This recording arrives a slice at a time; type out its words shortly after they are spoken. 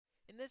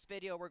this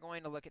video, we're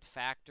going to look at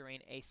factoring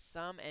a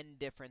sum and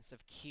difference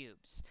of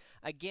cubes.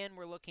 Again,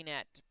 we're looking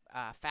at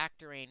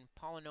factoring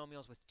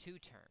polynomials with two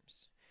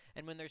terms.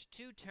 And when there's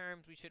two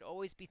terms, we should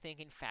always be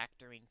thinking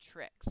factoring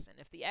tricks. And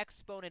if the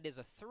exponent is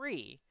a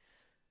 3,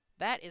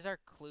 that is our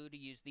clue to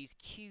use these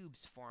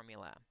cubes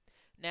formula.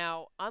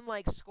 Now,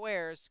 unlike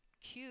squares,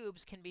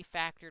 cubes can be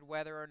factored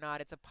whether or not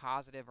it's a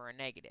positive or a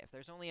negative.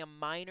 There's only a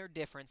minor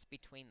difference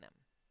between them.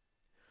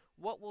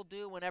 What we'll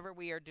do whenever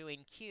we are doing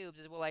cubes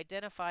is we'll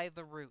identify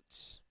the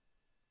roots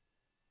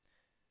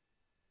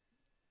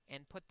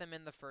and put them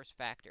in the first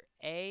factor.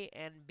 A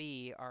and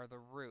b are the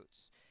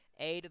roots.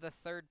 A to the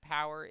third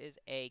power is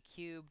a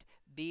cubed.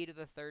 B to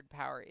the third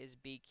power is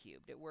b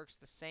cubed. It works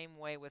the same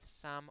way with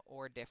sum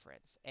or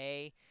difference,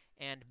 a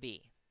and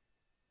b.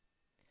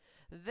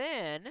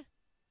 Then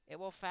it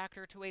will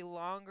factor to a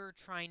longer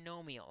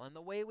trinomial. And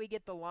the way we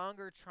get the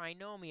longer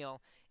trinomial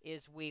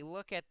is we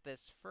look at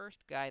this first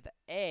guy, the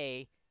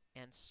a,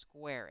 and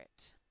square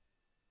it.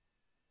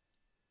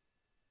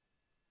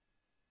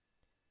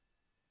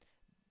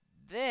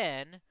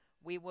 Then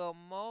we will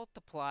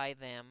multiply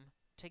them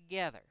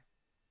together.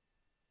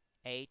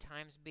 A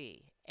times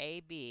b.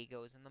 AB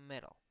goes in the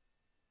middle.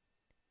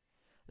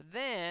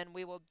 Then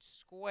we will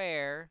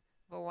square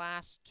the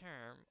last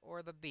term,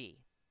 or the b.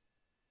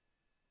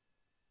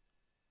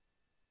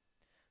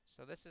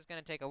 So this is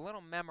going to take a little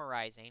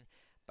memorizing,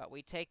 but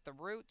we take the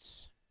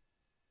roots.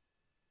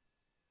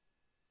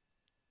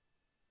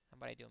 How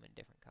about I do them in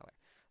different color?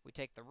 We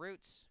take the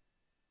roots,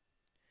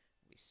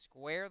 we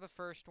square the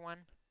first one,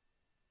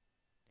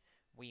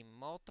 we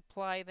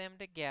multiply them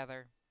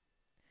together,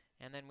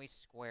 and then we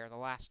square the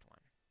last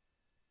one.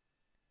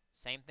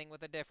 Same thing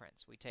with the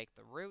difference. We take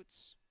the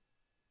roots,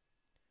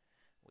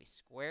 we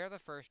square the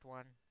first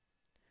one,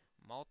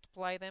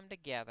 multiply them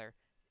together,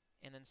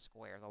 and then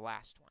square the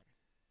last one.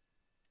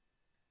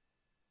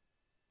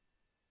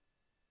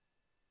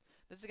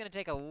 This is going to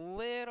take a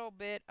little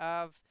bit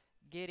of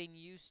getting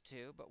used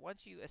to, but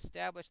once you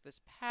establish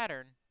this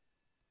pattern,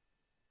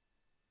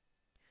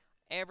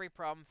 every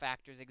problem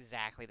factors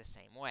exactly the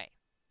same way.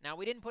 Now,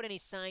 we didn't put any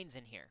signs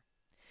in here.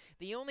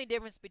 The only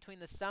difference between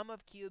the sum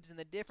of cubes and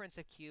the difference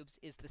of cubes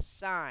is the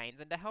signs.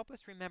 And to help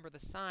us remember the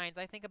signs,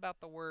 I think about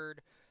the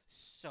word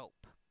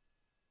soap.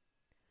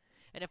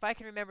 And if I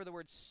can remember the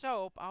word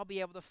soap, I'll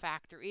be able to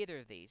factor either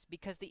of these,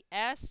 because the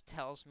S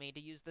tells me to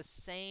use the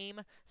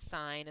same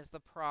sign as the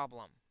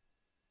problem.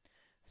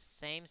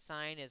 Same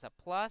sign is a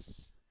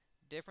plus,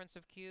 difference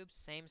of cubes,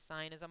 same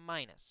sign as a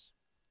minus.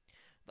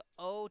 The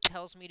O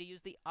tells me to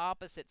use the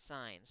opposite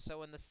signs.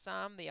 So in the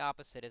sum, the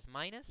opposite is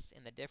minus.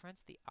 In the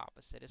difference, the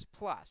opposite is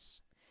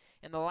plus.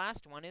 And the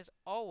last one is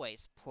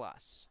always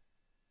plus.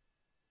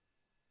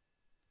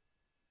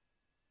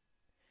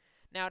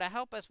 Now, to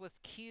help us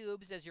with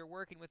cubes as you're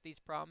working with these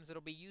problems,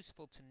 it'll be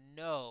useful to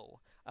know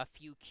a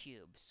few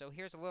cubes. So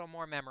here's a little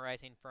more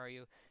memorizing for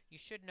you. You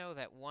should know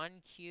that 1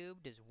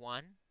 cubed is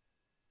 1.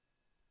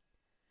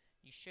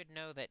 You should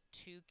know that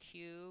 2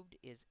 cubed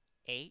is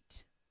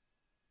 8.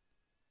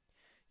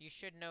 You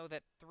should know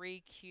that 3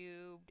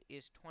 cubed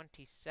is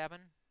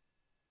 27.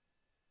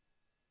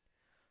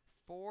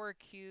 4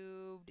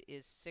 cubed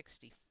is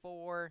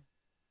 64.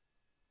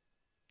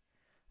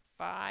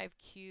 5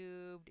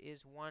 cubed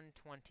is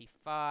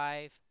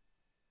 125.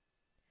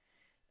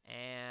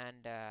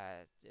 And,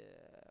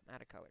 I'm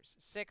out of colors.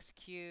 6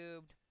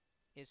 cubed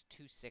is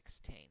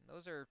 216.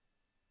 Those are,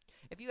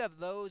 if you have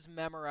those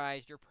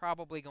memorized, you're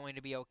probably going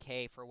to be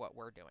okay for what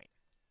we're doing.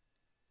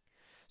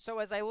 So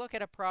as I look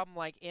at a problem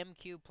like m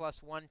cubed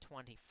plus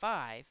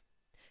 125,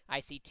 I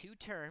see two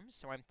terms,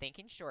 so I'm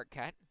thinking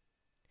shortcut.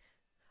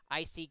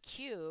 I see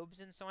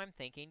cubes, and so I'm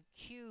thinking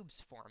cubes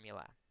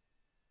formula.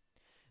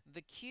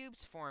 The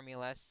cubes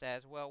formula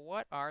says, well,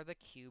 what are the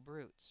cube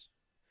roots?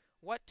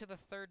 What to the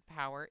third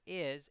power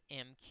is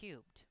m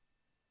cubed?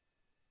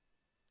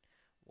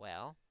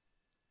 Well,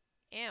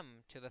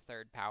 m to the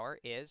third power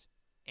is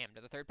m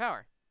to the third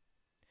power.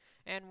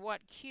 And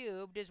what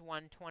cubed is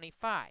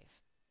 125?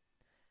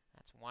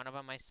 That's one of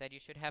them I said you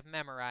should have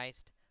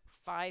memorized.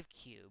 5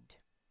 cubed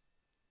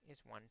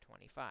is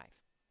 125.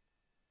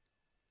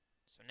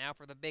 So now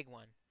for the big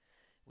one.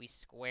 We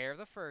square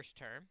the first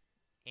term,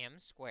 m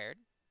squared.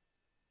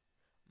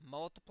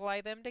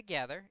 Multiply them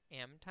together.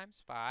 M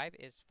times 5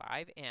 is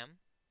 5m.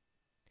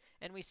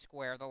 And we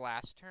square the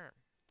last term.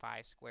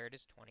 5 squared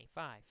is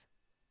 25.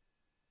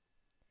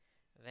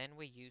 Then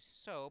we use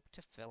SOAP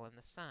to fill in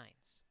the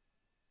signs.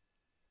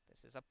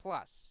 This is a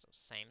plus, so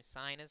same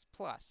sign as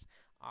plus.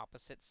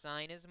 Opposite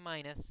sign is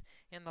minus,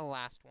 and the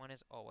last one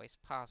is always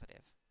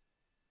positive.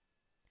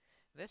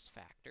 This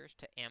factors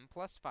to m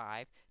plus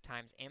 5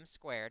 times m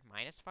squared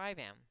minus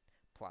 5m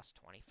plus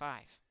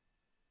 25.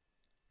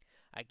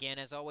 Again,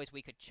 as always,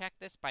 we could check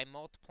this by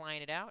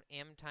multiplying it out.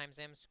 M times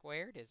m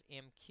squared is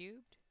m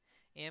cubed.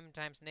 M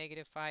times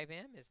negative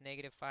 5m is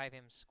negative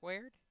 5m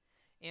squared.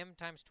 M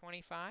times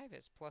 25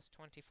 is plus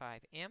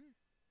 25m.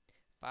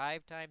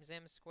 5 times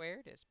m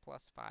squared is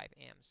plus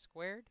 5m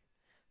squared.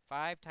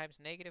 5 times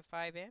negative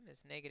 5m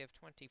is negative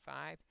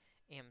 25m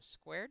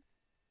squared.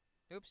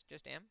 Oops,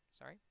 just m,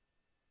 sorry.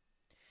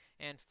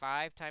 And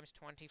 5 times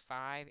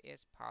 25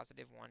 is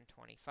positive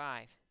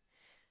 125.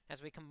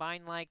 As we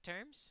combine like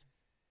terms,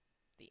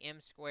 the m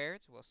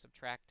squareds will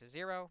subtract to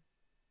 0,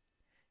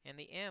 and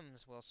the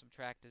m's will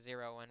subtract to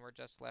 0, and we're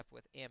just left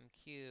with m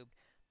cubed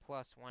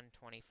plus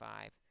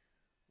 125,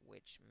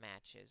 which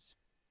matches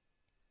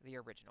the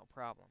original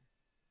problem.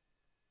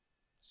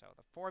 So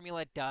the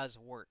formula does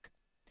work.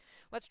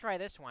 Let's try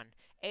this one.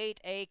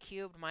 8a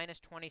cubed minus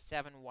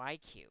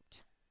 27y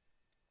cubed.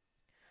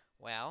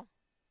 Well,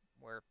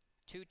 we're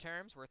two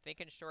terms. We're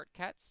thinking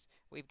shortcuts.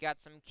 We've got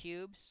some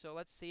cubes, so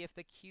let's see if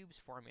the cubes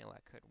formula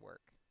could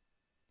work.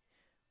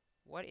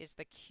 What is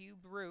the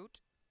cube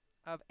root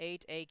of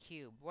 8a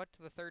cubed? What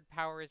to the third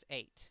power is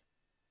 8?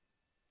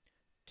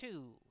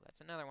 2.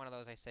 That's another one of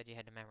those I said you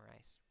had to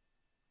memorize.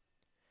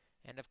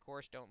 And of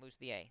course, don't lose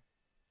the a.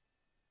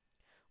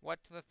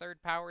 What to the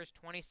third power is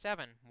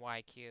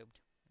 27y cubed?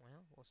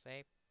 Well, we'll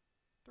say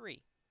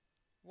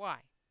 3y.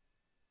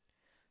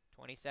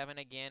 27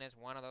 again is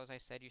one of those I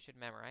said you should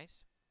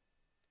memorize.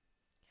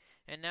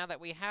 And now that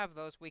we have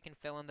those, we can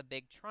fill in the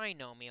big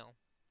trinomial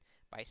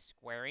by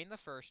squaring the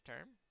first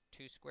term.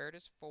 2 squared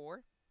is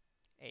 4a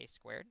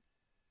squared.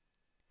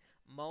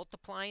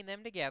 Multiplying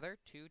them together,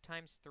 2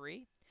 times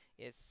 3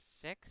 is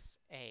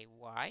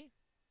 6ay.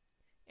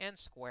 And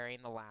squaring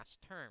the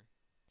last term.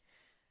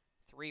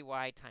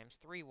 3y times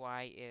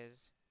 3y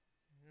is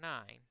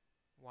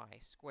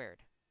 9y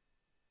squared.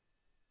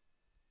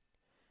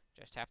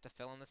 Just have to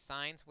fill in the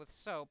signs with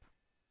SOAP.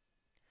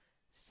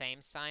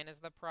 Same sign as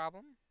the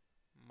problem,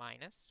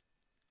 minus.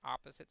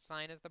 Opposite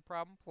sign as the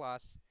problem,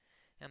 plus.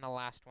 And the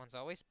last one's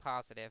always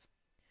positive.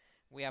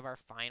 We have our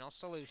final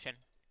solution,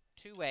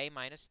 2a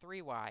minus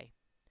 3y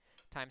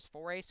times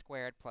 4a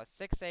squared plus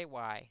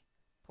 6ay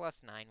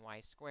plus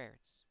 9y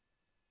squareds.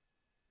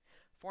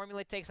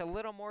 Formula takes a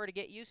little more to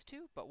get used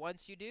to, but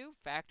once you do,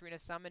 factoring a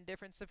sum and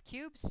difference of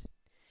cubes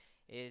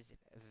is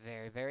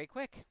very, very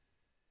quick.